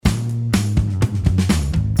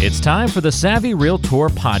It's time for the Savvy Realtor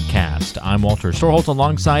podcast. I'm Walter Storholt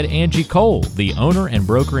alongside Angie Cole, the owner and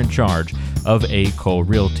broker in charge of A. Cole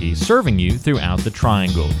Realty, serving you throughout the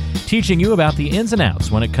Triangle, teaching you about the ins and outs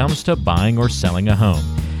when it comes to buying or selling a home.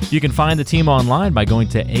 You can find the team online by going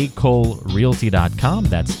to acolerealty.com.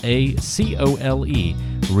 That's A-C-O-L-E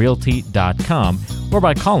realty.com, or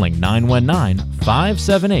by calling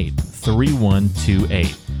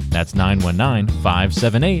 919-578-3128. That's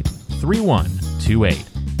 919-578-3128.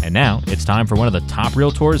 And now it's time for one of the top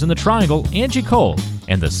realtors in the Triangle, Angie Cole,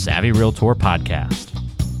 and the Savvy Realtor podcast.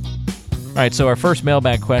 All right, so our first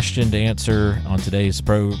mailbag question to answer on today's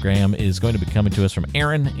program is going to be coming to us from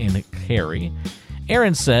Aaron and Carrie.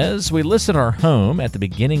 Aaron says, we listed our home at the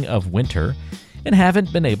beginning of winter and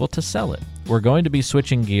haven't been able to sell it. We're going to be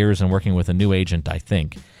switching gears and working with a new agent, I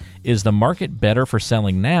think. Is the market better for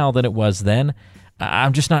selling now than it was then?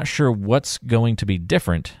 I'm just not sure what's going to be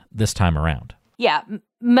different this time around. Yeah,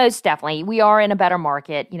 most definitely. We are in a better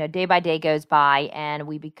market. You know, day by day goes by and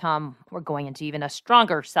we're going into even a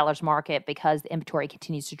stronger seller's market because the inventory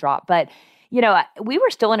continues to drop. But, you know, we were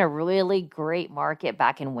still in a really great market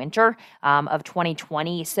back in winter of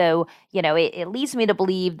 2020. So, you know, it leads me to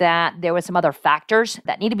believe that there were some other factors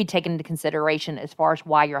that need to be taken into consideration as far as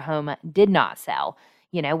why your home did not sell.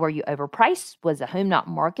 You know, were you overpriced? Was the home not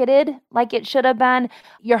marketed like it should have been?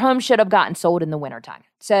 Your home should have gotten sold in the wintertime.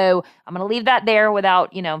 So I'm going to leave that there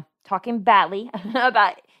without, you know, talking badly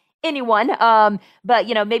about anyone. But,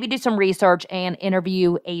 you know, maybe do some research and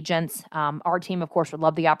interview agents. Our team, of course, would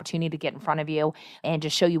love the opportunity to get in front of you and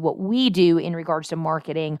just show you what we do in regards to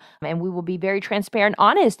marketing. And we will be very transparent,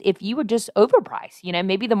 honest if you were just overpriced. You know,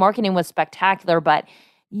 maybe the marketing was spectacular, but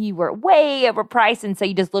you were way overpriced, and so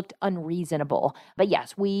you just looked unreasonable. But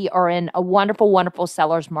yes, we are in a wonderful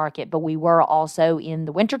seller's market, but we were also in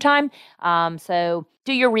the wintertime. So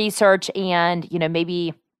do your research and, you know,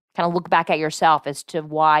 maybe kind of look back at yourself as to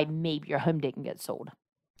why maybe your home didn't get sold.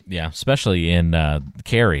 Yeah, especially in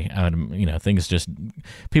Cary. You know, things just,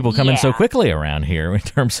 people come in so quickly around here in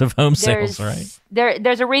terms of home sales, right?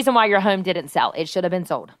 There's a reason why your home didn't sell. It should have been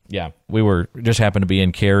sold. Yeah, we just happened to be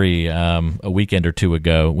in Cary a weekend or two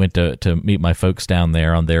ago. Went to meet my folks down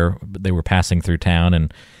there they were passing through town,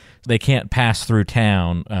 and they can't pass through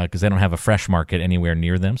town because they don't have a fresh market anywhere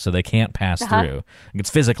near them, so they can't pass through. It's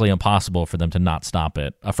physically impossible for them to not stop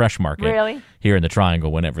at a fresh market here in the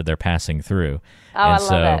Triangle whenever they're passing through. I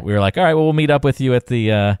love it. We were like, all right, well, we'll meet up with you at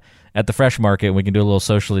the fresh market. We can do a little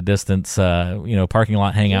socially distance, parking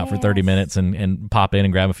lot hangout for 30 minutes and pop in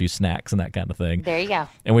and grab a few snacks and that kind of thing. There you go.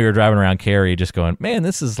 And we were driving around Cary just going, man,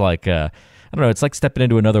 this is like I don't know, it's like stepping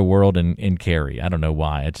into another world in Cary. I don't know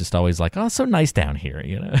why. It's just always like, oh, it's so nice down here,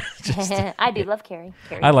 you know. I do love Cary.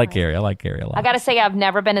 I like Cary. I like Cary a lot. I got to say, I've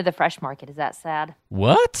never been to the fresh market. Is that sad?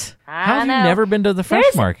 What? How have you never been to the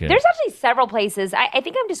fresh market? There's actually several places. I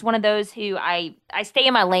think I'm just one of those who I stay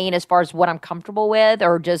in my lane as far as what I'm comfortable with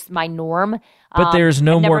or just my norm. But there's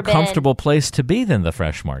no more comfortable place to be than the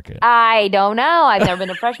fresh market. I don't know. I've never been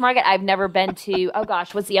to fresh market. I've never been to,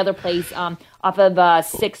 what's the other place off of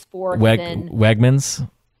Six Forks? Wegmans?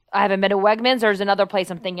 I haven't been to Wegmans. There's another place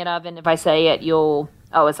I'm thinking of, and if I say it,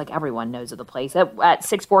 it's like everyone knows of the place. At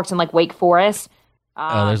Six Forks in like Wake Forest.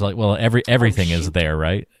 There's everything is there,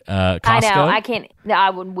 right? Costco? I know. I can't. I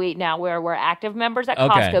wouldn't wait now. We're active members at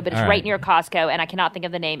Costco, but it's right near Costco, and I cannot think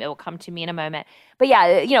of the name. It will come to me in a moment. But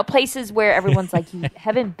yeah, you know, places where everyone's like, you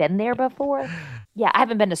haven't been there before? Yeah, I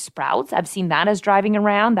haven't been to Sprouts. I've seen that as driving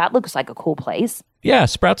around. That looks like a cool place. Yeah,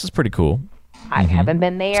 Sprouts is pretty cool. I haven't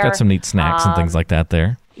been there. It's got some neat snacks and things like that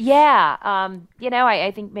there. Yeah.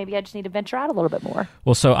 I think maybe I just need to venture out a little bit more.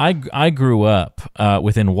 Well, so I grew up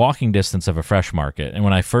within walking distance of a fresh market. And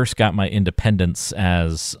when I first got my independence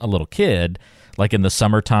as a little kid, like in the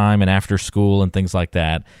summertime and after school and things like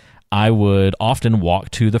that, I would often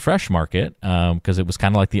walk to the fresh market because it was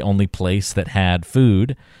kind of like the only place that had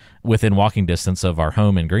food within walking distance of our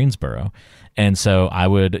home in Greensboro. And so I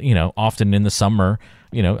would, often in the summer,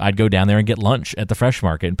 I'd go down there and get lunch at the fresh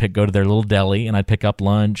market and go to their little deli, and I'd pick up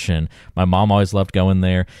lunch. And my mom always loved going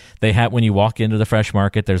there. They have, when you walk into the fresh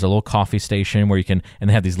market, there's a little coffee station where and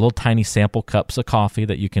they have these little tiny sample cups of coffee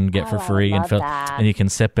that you can get for free and you can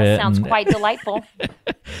sip it. Sounds quite delightful.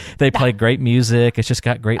 They play great music. It's just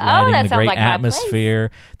got great lighting and a great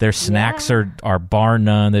atmosphere. Their snacks are bar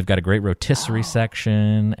none. They've got a great rotisserie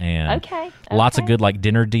section and lots of good like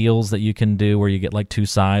dinner deals that you can do where you get like 2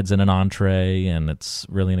 sides and an entree, and it's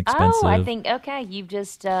really inexpensive. Oh, I think you've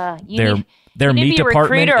just their meat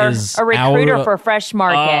department is a recruiter for Fresh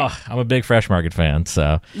Market. I'm a big Fresh Market fan,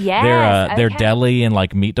 so their deli and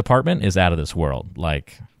like meat department is out of this world.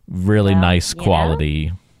 Like really nice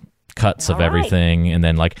quality cuts of All right. everything, and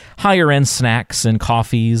then like higher end snacks and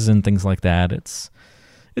coffees and things like that. It's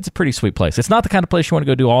a pretty sweet place. It's not the kind of place you want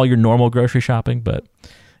to go do all your normal grocery shopping, but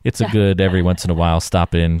it's a good every once in a while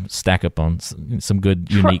stop in, stack up on some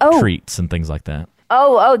good unique treats and things like that.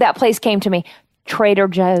 Oh, that place came to me. Trader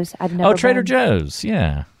Joe's. I've never been. Trader Joe's.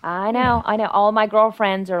 Yeah. I know. All of my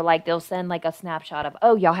girlfriends are like, they'll send like a snapshot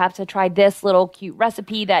of, y'all have to try this little cute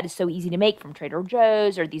recipe that is so easy to make from Trader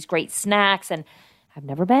Joe's, or these great snacks. And I've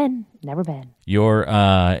never been. You're,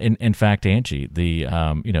 in fact, Angie,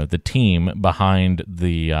 the team behind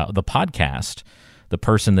the podcast, the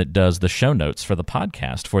person that does the show notes for the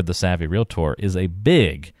podcast for the Savvy Realtor is a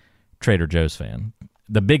big Trader Joe's fan.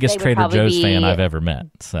 The biggest Trader Joe's fan I've ever met.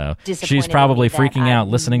 So she's probably freaking out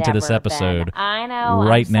listening to this episode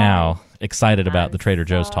right now, excited about the Trader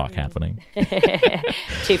Joe's talk happening.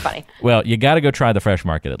 Too funny. Well, you got to go try the Fresh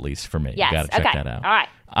Market, at least for me. Yes. You got to check that out. All right.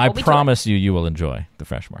 I promise you will enjoy the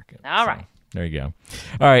Fresh Market. All right. There you go.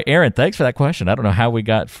 All right, Aaron, thanks for that question. I don't know how we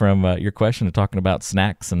got from your question to talking about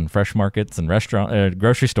snacks and fresh markets and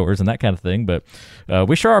grocery stores and that kind of thing, but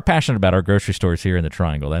we sure are passionate about our grocery stores here in the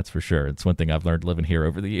Triangle, that's for sure. It's one thing I've learned living here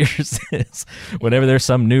over the years is whenever there's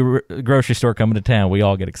some new grocery store coming to town, we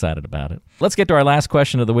all get excited about it. Let's get to our last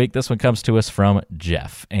question of the week. This one comes to us from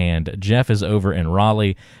Jeff, and Jeff is over in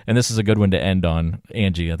Raleigh, and this is a good one to end on.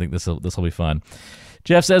 Angie, I think this will be fun.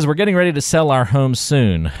 Jeff says, we're getting ready to sell our home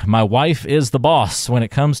soon. My wife is the boss when it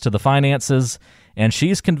comes to the finances, and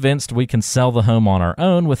she's convinced we can sell the home on our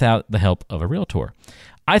own without the help of a realtor.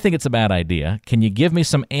 I think it's a bad idea. Can you give me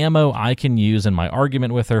some ammo I can use in my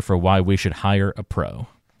argument with her for why we should hire a pro?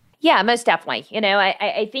 Yeah, most definitely.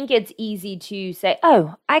 I think it's easy to say,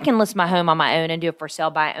 I can list my home on my own and do it for sale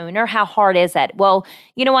by owner. How hard is that? Well,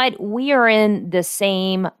 you know what? We are in the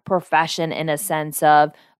same profession in a sense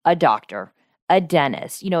of a doctor, a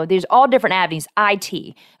dentist. There's all different avenues.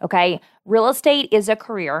 IT, okay? Real estate is a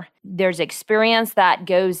career. There's experience that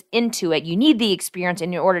goes into it. You need the experience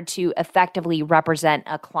in order to effectively represent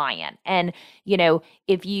a client. And,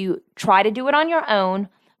 if you try to do it on your own,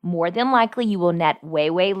 more than likely you will net way,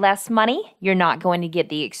 way less money. You're not going to get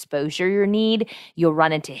the exposure you need. You'll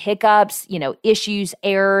run into hiccups, issues,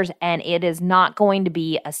 errors, and it is not going to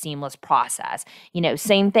be a seamless process.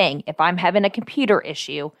 Same thing. If I'm having a computer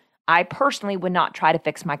issue, I personally would not try to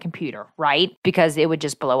fix my computer, right? Because it would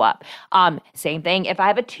just blow up. Same thing if I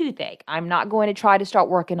have a toothache. I'm not going to try to start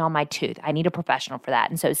working on my tooth. I need a professional for that.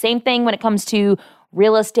 And so same thing when it comes to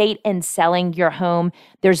real estate and selling your home.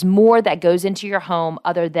 There's more that goes into your home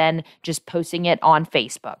other than just posting it on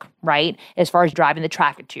Facebook, right? As far as driving the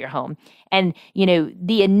traffic to your home. And,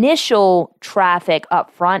 the initial traffic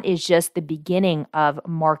up front is just the beginning of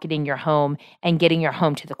marketing your home and getting your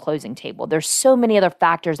home to the closing table. There's so many other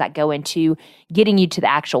factors that go into getting you to the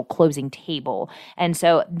actual closing table. And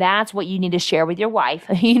so that's what you need to share with your wife.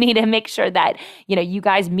 You need to make sure that, you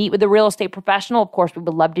guys meet with a real estate professional. Of course, we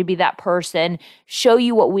would love to be that person, show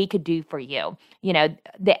you what we could do for you.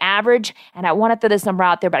 The average, and I want to throw this number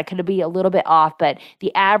out there, but I could be a little bit off, but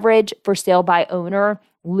the average for sale by owner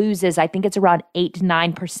loses, I think it's around 8 to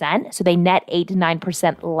 9%. So they net 8 to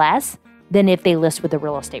 9% less than if they list with a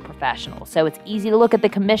real estate professional. So it's easy to look at the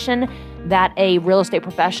commission that a real estate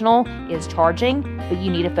professional is charging, but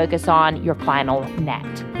you need to focus on your final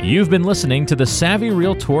net. You've been listening to the Savvy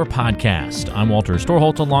Realtor podcast. I'm Walter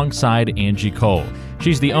Storholt alongside Angie Cole.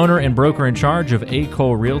 She's the owner and broker in charge of A.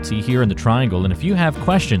 Cole Realty here in the Triangle. And if you have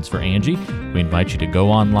questions for Angie, we invite you to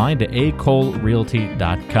go online to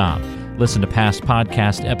acolerealty.com. Listen to past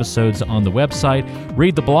podcast episodes on the website,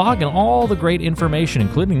 read the blog, and all the great information,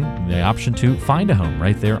 including the option to find a home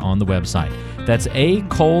right there on the website. That's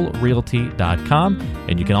acolerealty.com.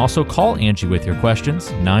 And you can also call Angie with your questions,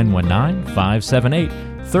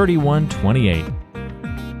 919-578-3128.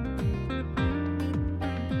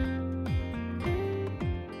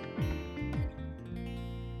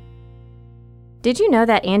 Did you know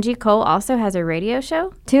that Angie Cole also has a radio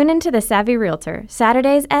show? Tune into The Savvy Realtor,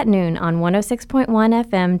 Saturdays at noon on 106.1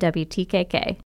 FM WTKK.